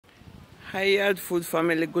Hi YardFoodz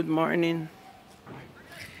family, good morning.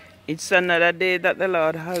 It's another day that the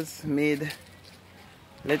Lord has made.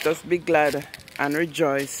 Let us be glad and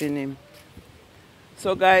rejoice in Him.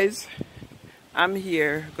 So guys, I'm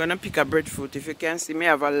here gonna pick a breadfruit. If you can see me,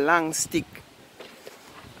 I have a long stick,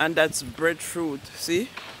 and that's breadfruit. See,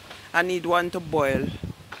 I need one to boil.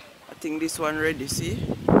 I think this one ready. See,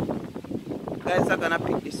 guys are gonna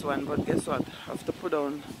pick this one, but guess what? I have to put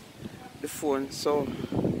down the phone. So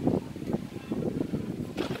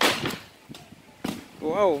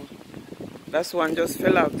wow, that's one just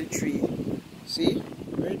fell off the tree. See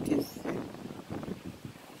where it is. See?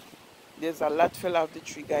 There's a lot fell off the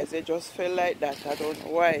tree, guys. They just fell like that. I don't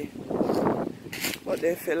know why, but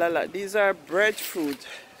they fell a lot. These are breadfruit.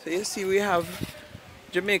 So you see, we have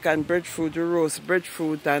Jamaican breadfruit, roast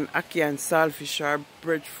breadfruit, and ackee and saltfish are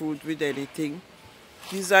breadfruit with anything.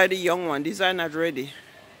 These are the young ones. These are not ready,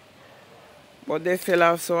 but they fell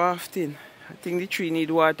off so often. I think the tree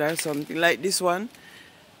need water or something. Like this one.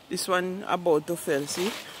 This one about to fall.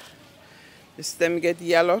 See, the stem get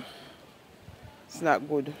yellow. It's not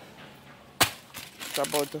good. It's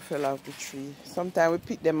about to fall off the tree. Sometimes we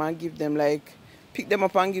pick them and give them, like, pick them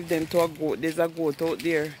up and give them to a goat. There's a goat out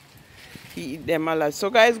there. He eat them a lot. So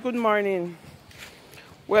guys, good morning.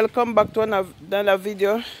 Welcome back to another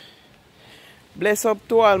video. Bless up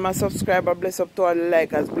to all my subscribers. Bless up to all the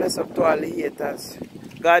likers. Bless up to all the haters.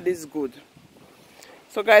 God is good.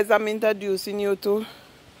 So guys, I'm introducing you to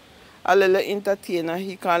a little entertainer.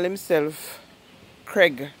 He call himself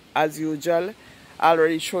Craig, as usual. I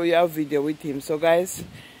already show you a video with him. So guys,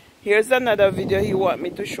 here's another video. He want me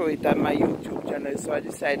to show it on my YouTube channel, so I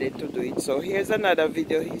decided to do it. So here's another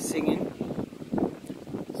video he's singing.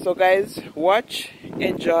 So guys, watch,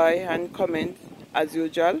 enjoy, and comment as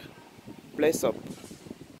usual. Bless up.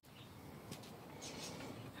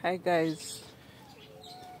 Hi guys.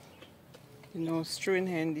 You know, string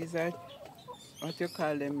hen, these are what you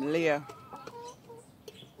call them, layer.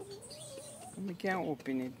 I can't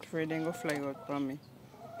open it. Afraid they're gonna fly out from me.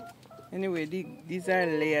 Anyway, these are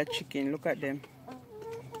layer chicken. Look at them.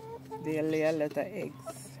 They lay a lot of eggs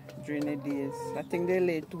during the days. I think they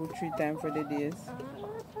lay 2-3 times for the days.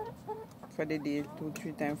 For the day,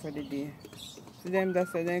 2-3 times for the day. See them,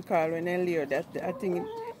 that's what they call when they lay. That I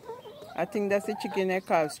think that's the chicken they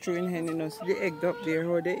call string hen. You know, see the egg up there,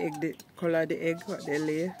 how the egg, the color of the egg, what they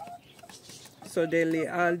lay. So they lay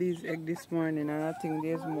all these eggs this morning, and I think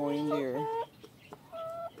there's more in there.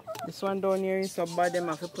 This one down here is so bad, them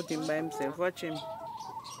have to put him by himself. Watch him.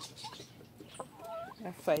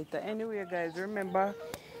 A fighter. Anyway, guys, remember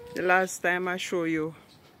the last time I showed you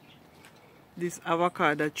this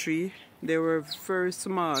avocado tree? They were very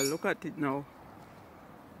small. Look at it now.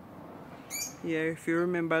 Yeah, if you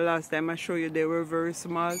remember last time I showed you, they were very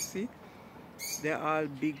small. See? They're all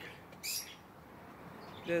big.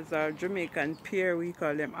 There's our Jamaican pear. We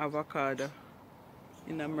call them avocado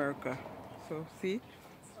in America. So, see?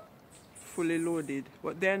 Fully loaded,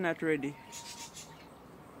 but they're not ready.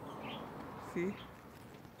 See,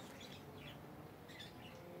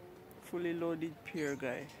 fully loaded pear,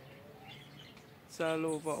 guy. It's all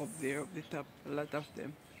over up there, up the top, a lot of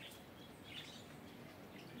them.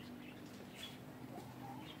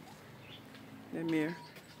 Them here,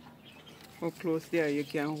 how close they are, you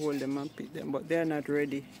can hold them and pick them, but they're not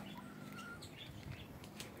ready.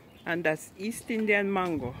 And that's East Indian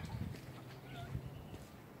mango.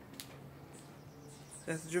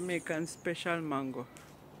 That's Jamaican special mango.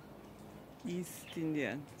 East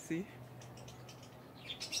Indian, see?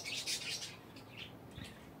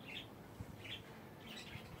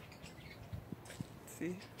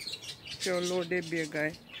 See? See how low they bear,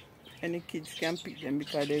 guy. Any kids can pick them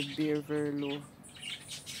because they bear very low.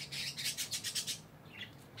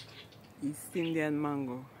 East Indian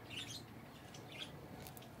mango.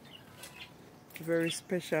 Very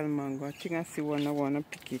special mango. I think I see one, I want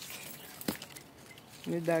to pick it.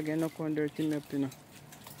 The dog ain't not going to dirty me up, you know.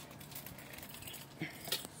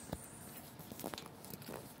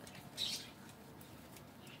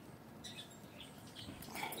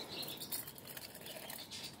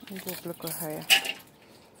 Go look higher.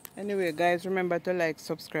 Anyway, guys, remember to like,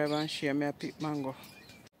 subscribe, and share me a pick mango.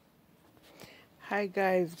 Hi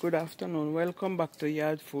guys, good afternoon. Welcome back to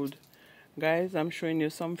YardFoodz. Guys, I'm showing you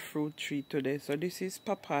some fruit tree today. So this is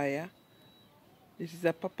papaya. This is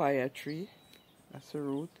a papaya tree. That's a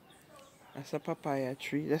root. That's a papaya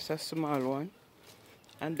tree. That's a small one.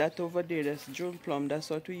 And that over there, that's June plum. That's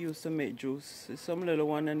what we use to make juice. There's some little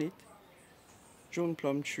one on it. June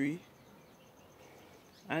plum tree.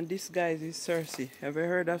 And this guys is Cersei. Have you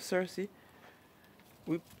heard of Cersei?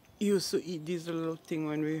 We used to eat this little thing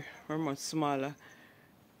when we were much smaller.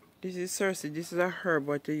 This is Cersei. This is a herb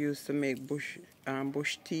what they use to make bush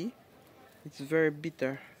tea. It's very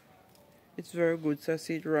bitter. It's very good. So I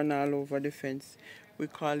see it run all over the fence. We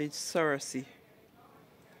call it Cersei.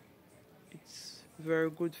 It's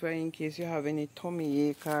very good for in case you have any tummy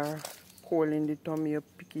ache or cold in the tummy. You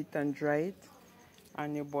pick it and dry it,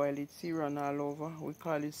 and you boil it. See, run all over. We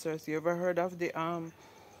call it Cersei. You ever heard of the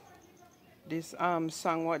this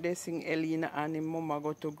song what they sing? Elena and his mama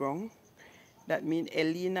go to ground. That means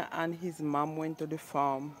Elena and his mom went to the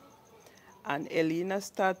farm, and Elena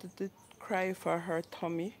started to cry for her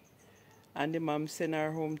tummy, and the mom sent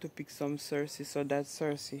her home to pick some Cersei. So that's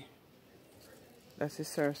Cersei. That's the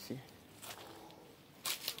Cersei.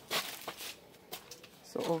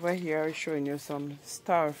 So over here I'm showing you some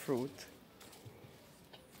star fruit.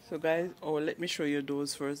 So guys, let me show you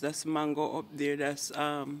those first. That's mango up there. That's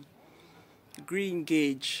green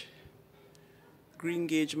gauge. Green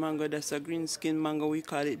gauge mango. That's a green skin mango. We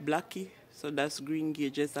call it Blackie. So that's green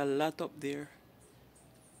gauge. There's a lot up there.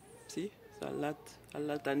 See? It's a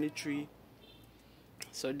lot on the tree.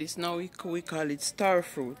 So this now we call it star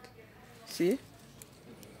fruit. See?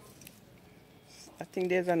 I think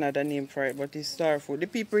there's another name for it, but it's star fruit. The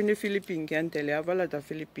people in the Philippines can tell you. I have a lot of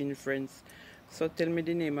Philippine friends. So tell me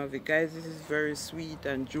the name of it. Guys, this is very sweet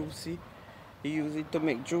and juicy. You use it to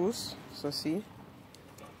make juice. So see?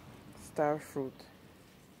 Star fruit.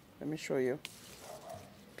 Let me show you.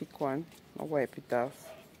 Pick one. I'll wipe it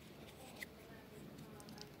off.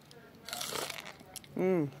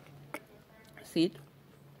 See it?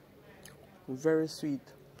 Very sweet.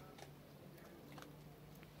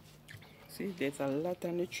 See, there's a lot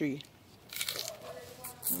on the tree.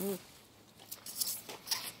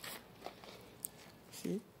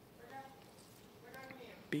 See?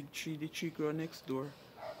 Big tree, the tree grow next door.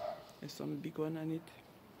 There's some big one on it.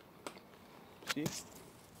 See?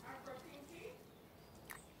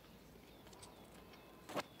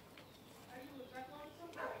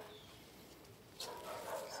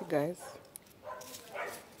 See guys?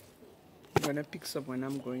 I'm gonna pick some when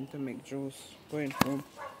I'm going to make juice. Going home.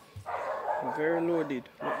 Very loaded.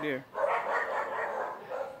 Look there.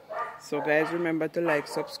 So guys, remember to like,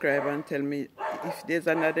 subscribe, and tell me if there's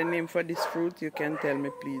another name for this fruit. You can tell me,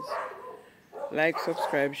 please. Like,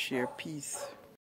 subscribe, share. Peace.